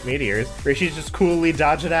Minute Meteors, where she's just coolly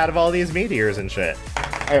dodging out of all these meteors and shit.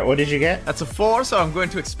 All right, what did you get? That's a 4, so I'm going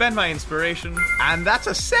to expend my inspiration, and that's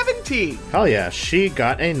a 17. Hell yeah, she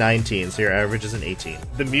got a 19, so your average is an 18.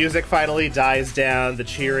 The music finally dies down, the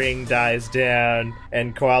cheering dies down,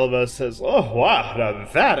 and Koalabos says, oh, wow, now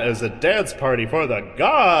that is a dance party for the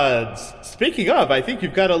gods. Speaking of, I think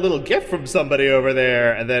you've got a little gift from somebody over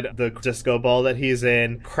there. And then the disco ball that he's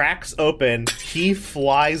in cracks open, he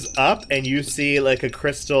flies up, and you see like a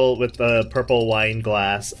crystal with a purple wine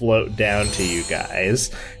glass float down to you guys.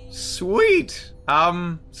 Sweet.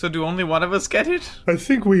 So do only one of us get it? I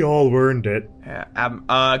think we all earned it.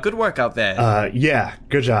 Good work out there. Yeah,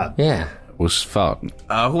 good job. Yeah. Was fun.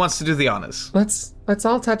 Who wants to do the honors? Let's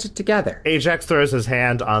all touch it together. Ajax throws his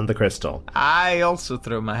hand on the crystal. I also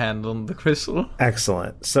throw my hand on the crystal.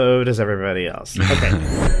 Excellent. So does everybody else. Okay.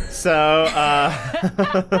 So, all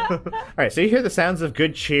right, so you hear the sounds of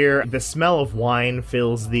good cheer. The smell of wine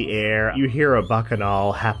fills the air. You hear a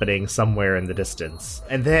bacchanal happening somewhere in the distance.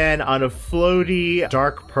 And then on a floaty,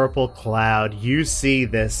 dark purple cloud, you see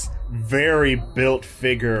this very built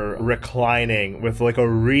figure reclining with like a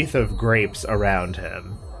wreath of grapes around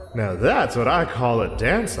him. Now that's what I call a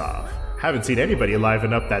dance-off. Haven't seen anybody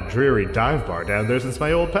liven up that dreary dive bar down there since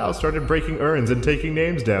my old pal started breaking urns and taking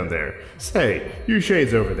names down there. Say, you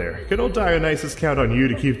shades over there, can old Dionysus count on you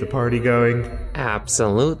to keep the party going?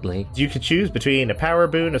 Absolutely. You could choose between a power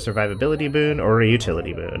boon, a survivability boon, or a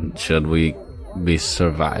utility boon. Should we be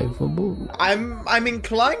survivable? I'm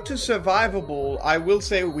inclined to survivable. I will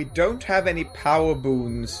say we don't have any power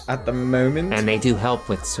boons at the moment. And they do help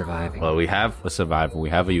with surviving. Well, we have a survival, we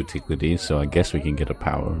have a utility, so I guess we can get a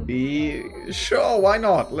power. Sure, why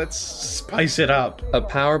not? Let's spice it up. A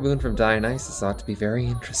power boon from Dionysus ought to be very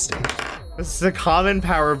interesting. This is a common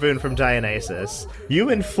power boon from Dionysus. You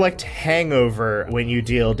inflict hangover when you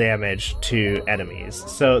deal damage to enemies.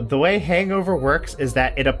 So the way hangover works is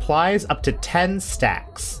that it applies up to 10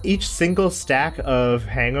 stacks. Each single stack of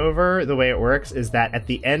hangover, the way it works is that at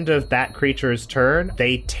the end of that creature's turn,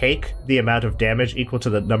 they take the amount of damage equal to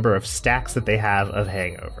the number of stacks that they have of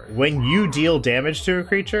hangover. When you deal damage to a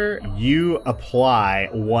creature, you apply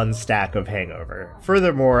 1 stack of hangover.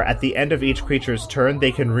 Furthermore, at the end of each creature's turn,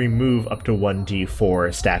 they can remove up to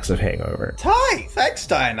 1d4 stacks of hangover. Thanks,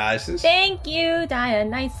 Dionysus. Thank you,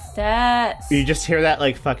 Dionysus. You just hear that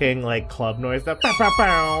fucking club noise, that bow, bow,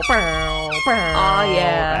 bow, bow, bow,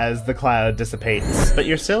 yeah. as the cloud dissipates. But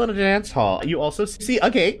you're still in a dance hall. You also see a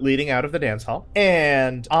gate leading out of the dance hall.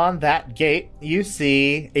 And on that gate, you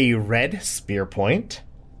see a red spear point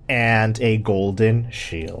and a golden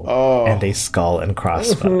shield and a skull and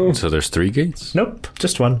crossbow. So there's 3 gates? Nope,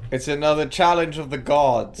 just 1. It's another challenge of the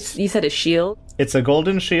gods. You said a shield? It's a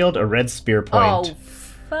golden shield, a red spear point. Oh,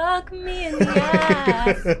 fuck me in the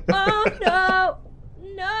ass. Oh, no.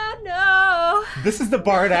 No. This is the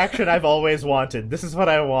bard action I've always wanted. This is what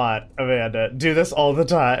I want, Amanda. Do this all the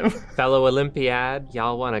time. Fellow Olympiad,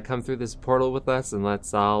 y'all want to come through this portal with us and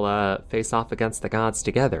let's all face off against the gods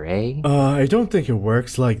together, eh? I don't think it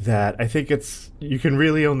works like that. I think you can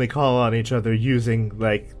really only call on each other using,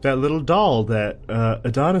 that little doll that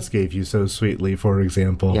Adonis gave you so sweetly, for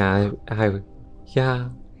example. Yeah,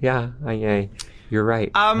 you're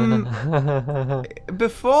right.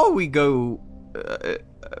 Before we go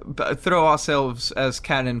throw ourselves as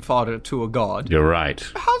cannon fodder to a god. You're right.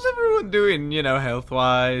 How's everyone doing,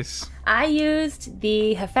 health-wise? I used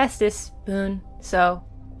the Hephaestus boon, so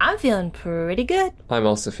I'm feeling pretty good. I'm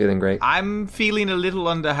also feeling great. I'm feeling a little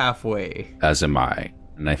under halfway. As am I.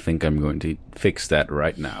 And I think I'm going to fix that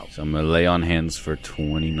right now. So I'm going to lay on hands for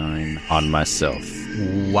 29 on myself.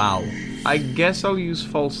 Wow. I guess I'll use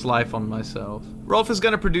false life on myself. Rolf is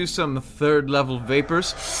going to produce some 3rd level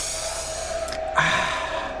vapors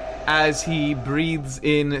as he breathes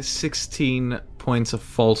in 16 points of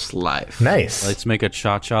false life. Nice. Let's make a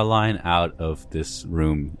cha-cha line out of this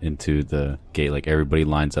room into the gate. Everybody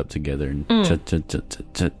lines up together and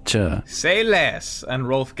cha-cha-cha-cha-cha. Say less, and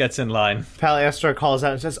Rolf gets in line. Paliestra calls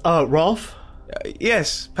out and says, Rolf?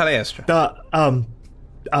 Yes, Paliestra.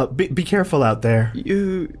 Be careful out there.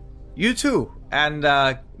 You too. And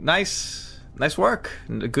nice work.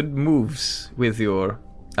 Good moves with your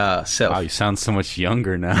self. Wow, you sound so much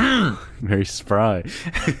younger now. Very spry.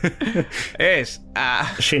 Yes.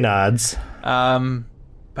 She nods.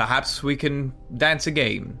 Perhaps we can dance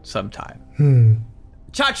again sometime.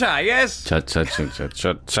 Cha-cha, yes?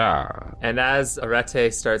 Cha-cha-cha-cha-cha-cha. And as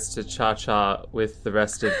Arete starts to cha-cha with the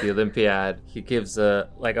rest of the Olympiad, he gives a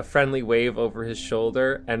friendly wave over his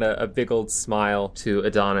shoulder and a big old smile to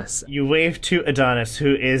Adonis. You wave to Adonis,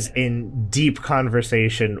 who is in deep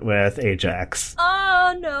conversation with Ajax.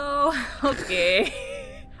 Oh, no. Okay.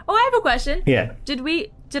 Oh, I have a question. Yeah.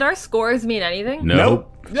 Did our scores mean anything? Nope.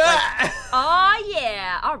 Oh,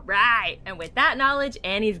 yeah. All right. And with that knowledge,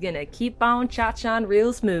 Annie's gonna keep on cha-chaing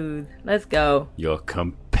real smooth. Let's go. Your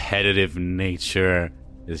competitive nature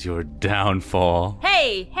is your downfall.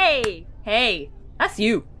 Hey. That's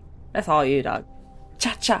you. That's all you, dog.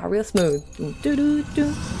 Cha-cha, real smooth.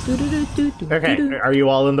 Okay, are you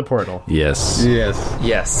all in the portal? Yes.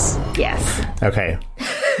 Yes. Okay.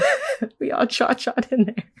 We all cha-cha'd in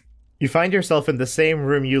there. You find yourself in the same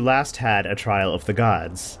room you last had a trial of the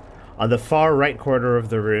gods. On the far right corner of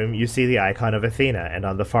the room, you see the icon of Athena, and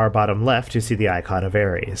on the far bottom left, you see the icon of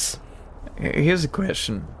Ares. Here's a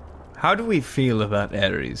question. How do we feel about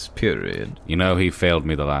Ares, period? He failed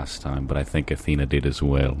me the last time, but I think Athena did as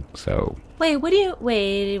well, so... Wait. What do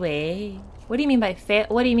you mean by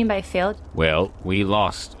failed? Well, we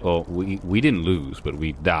lost, or we didn't lose, but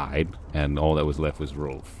we died, and all that was left was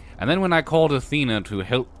Rolf. And then when I called Athena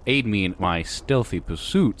to aid me in my stealthy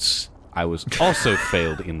pursuits, I was also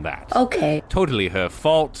failed in that. Okay. Totally her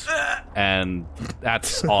fault, and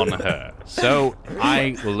that's on her. So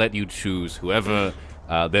I will let you choose whoever.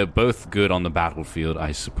 They're both good on the battlefield,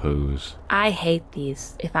 I suppose. I hate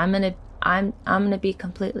these. If I'm gonna be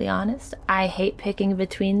completely honest, I hate picking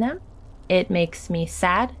between them. It makes me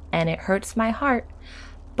sad and it hurts my heart.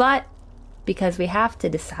 But because we have to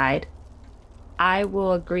decide, I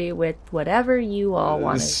will agree with whatever you all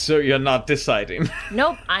want. So you're not deciding?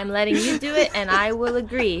 Nope, I'm letting you do it, and I will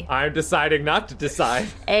agree. I'm deciding not to decide.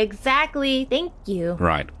 Exactly. Thank you.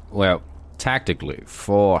 Right. Well, tactically,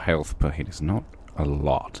 4 health per hit is not a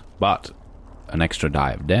lot, but an extra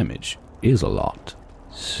die of damage is a lot.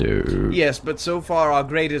 So... Yes, but so far our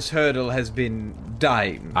greatest hurdle has been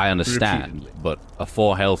dying. I understand, repeatedly. but a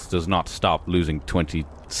 4 health does not stop losing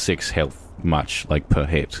 26 health much, like, per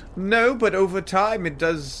hit. No, but over time it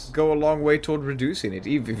does go a long way toward reducing it.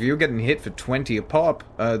 If you're getting hit for 20 a pop,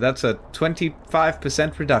 that's a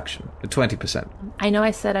 25% reduction. 20%. I know I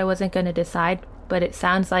said I wasn't going to decide, but it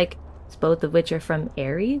sounds like it's both of which are from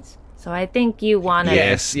Ares. So I think you want to...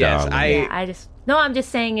 Yes. I'm just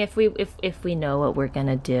saying if we know what we're going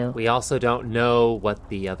to do. We also don't know what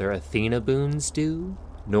the other Athena boons do,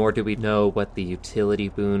 nor do we know what the utility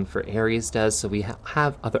boon for Ares does, so we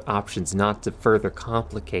have other options not to further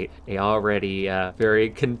complicate a already very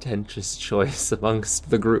contentious choice amongst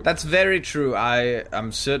the group. That's very true. I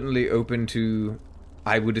am certainly open to...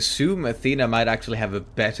 I would assume Athena might actually have a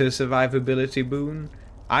better survivability boon.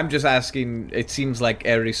 I'm just asking, it seems like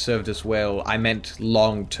Ares served us well. I meant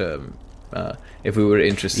long term, if we were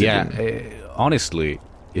interested in... honestly,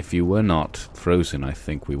 if you were not frozen, I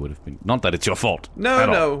think we would have been... Not that it's your fault.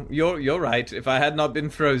 No, you're right. If I had not been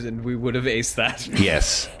frozen, we would have aced that.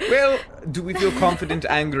 Yes. Well, do we feel confident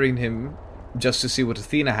angering him just to see what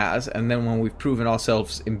Athena has, and then when we've proven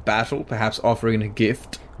ourselves in battle, perhaps offering a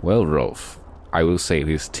gift? Well, Rolf, I will say it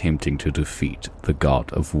is tempting to defeat the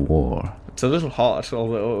god of war. It's a little hot,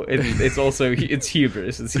 although it's also... It's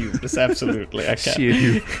hubris. It's hubris, absolutely. I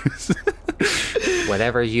can't.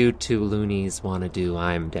 Whatever you two loonies want to do,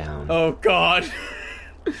 I'm down. Oh, God.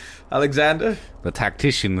 Alexander? The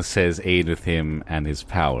tactician says aid with him and his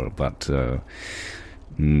power, but the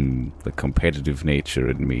competitive nature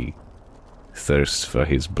in me thirsts for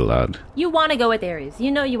his blood. You want to go with Ares.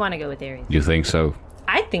 You know you want to go with Ares. You think so?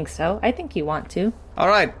 I think so. I think you want to. All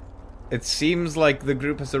right. It seems like the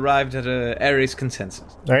group has arrived at a Ares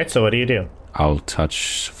consensus. All right, so what do you do? I'll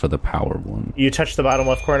touch for the power one. You touch the bottom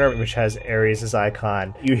left corner, which has Ares'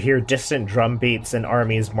 icon. You hear distant drum beats and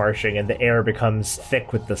armies marching, and the air becomes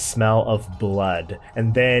thick with the smell of blood.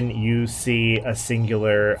 And then you see a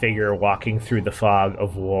singular figure walking through the fog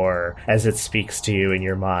of war as it speaks to you in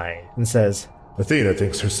your mind and says, Athena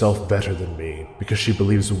thinks herself better than me because she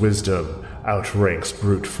believes wisdom outranks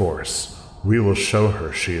brute force. We will show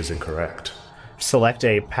her she is incorrect. Select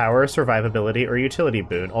a power, survivability, or utility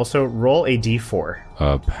boon. Also, roll a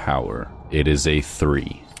d4. Power. It is a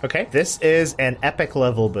 3. Okay, this is an epic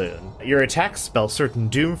level boon. Your attacks spell certain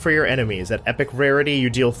doom for your enemies. At epic rarity, you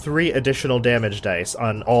deal 3 additional damage dice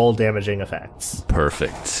on all damaging effects.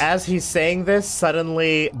 Perfect. As he's saying this,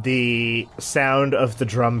 suddenly the sound of the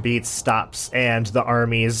drum beats stops and the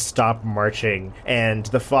armies stop marching, and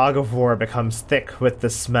the fog of war becomes thick with the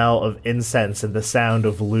smell of incense and the sound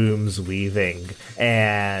of looms weaving,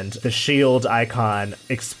 and the shield icon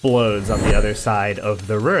explodes on the other side of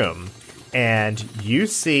the room. And you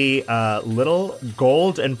see a little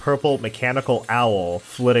gold and purple mechanical owl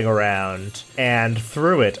flitting around, and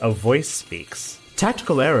through it a voice speaks.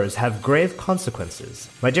 Tactical errors have grave consequences.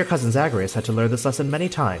 My dear cousin Zagreus had to learn this lesson many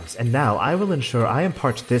times, and now I will ensure I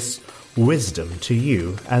impart this wisdom to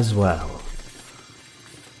you as well.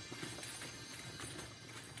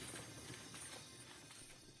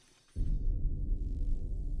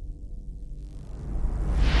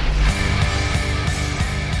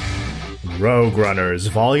 Rogue Runners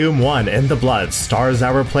Volume 1 In the Blood stars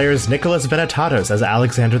our players Nicholas Benetatos as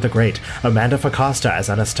Alexander the Great, Amanda Facosta as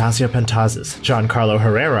Anastasia Pentazis, Giancarlo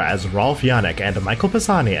Herrera as Rolf Yannick, and Michael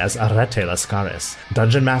Pisani as Arete Lascaris.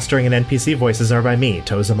 Dungeon mastering and NPC voices are by me,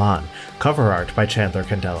 Tozaman. Cover art by Chandler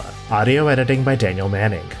Candela. Audio editing by Daniel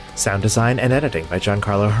Manning. Sound design and editing by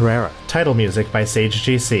Giancarlo Herrera. Title music by Sage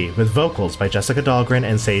GC, with vocals by Jessica Dahlgren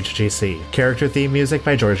and Sage GC. Character theme music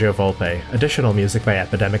by Giorgio Volpe. Additional music by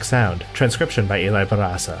Epidemic Sound. Transcription by Eli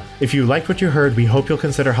Barasa. If you liked what you heard, we hope you'll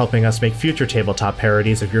consider helping us make future tabletop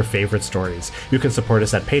parodies of your favorite stories. You can support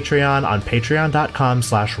us at Patreon on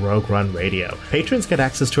patreon.com/Rogue Run Radio. Patrons get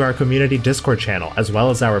access to our community Discord channel, as well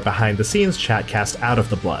as our behind-the-scenes chatcast Out of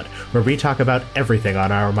the Blood, where we talk about everything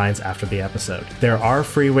on our minds after the episode. There are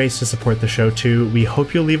free ways to support the show too. We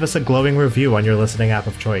hope you'll leave us a glowing review on your listening app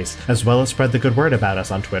of choice, as well as spread the good word about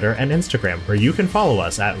us on Twitter and Instagram, where you can follow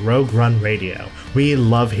us at Rogue Run Radio. We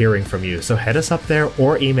love hearing from you, so head us up there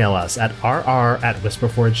or email us at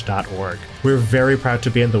rr@whisperforge.org. We're very proud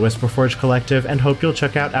to be in the Whisperforge Collective and hope you'll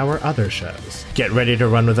check out our other shows. Get ready to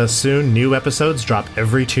run with us soon. New episodes drop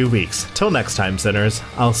every 2 weeks. Till next time, sinners,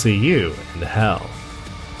 I'll see you in hell.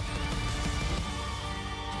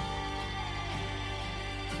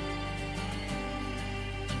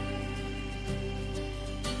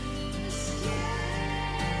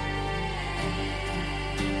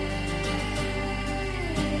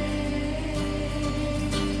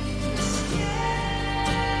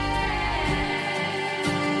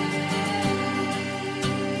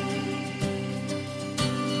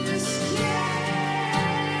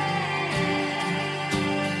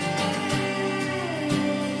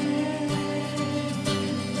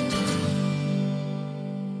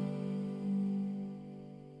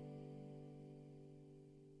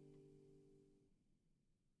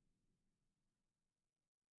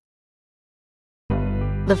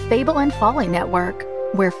 the Fable and Folly Network,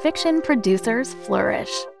 where fiction producers flourish.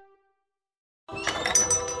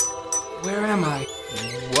 Where am I?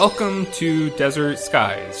 Welcome to Desert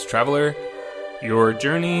Skies, traveler. Your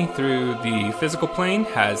journey through the physical plane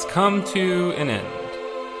has come to an end.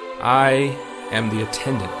 I am the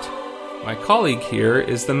attendant. My colleague here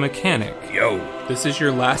is the mechanic. Yo. This is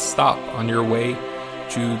your last stop on your way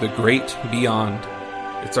to the great beyond.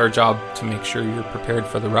 It's our job to make sure you're prepared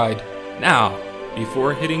for the ride. Now,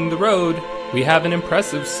 before hitting the road, we have an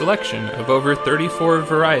impressive selection of over 34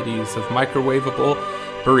 varieties of microwavable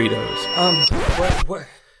burritos.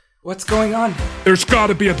 What's going on? There's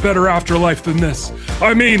gotta be a better afterlife than this.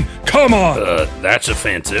 I mean, come on! That's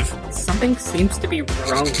offensive. Something seems to be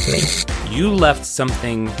wrong with me. You left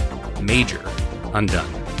something major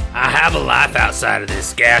undone. I have a life outside of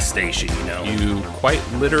this gas station, you know. You quite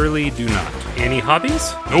literally do not. Any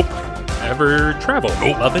hobbies? Nope. Ever travel?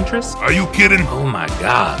 Nope. Love interest? Are you kidding? Oh my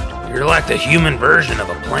god. You're like the human version of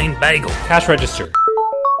a plain bagel. Cash register.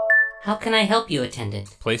 How can I help you,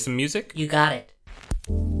 attendant? Play some music? You got it.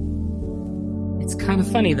 It's kind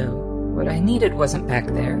of funny, though. What I needed wasn't back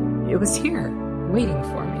there. It was here, waiting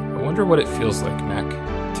for me. I wonder what it feels like, Mac,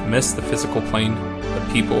 to miss the physical plane, the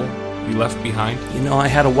people you left behind. You know, I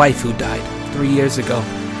had a wife who died 3 years ago.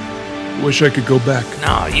 Wish I could go back.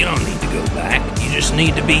 No, you don't need to go back. You just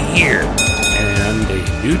need to be here. And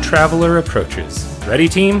a new traveler approaches. Ready,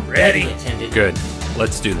 team? Ready. Attendant. Good.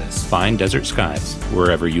 Let's do this. Find Desert Skies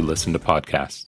wherever you listen to podcasts.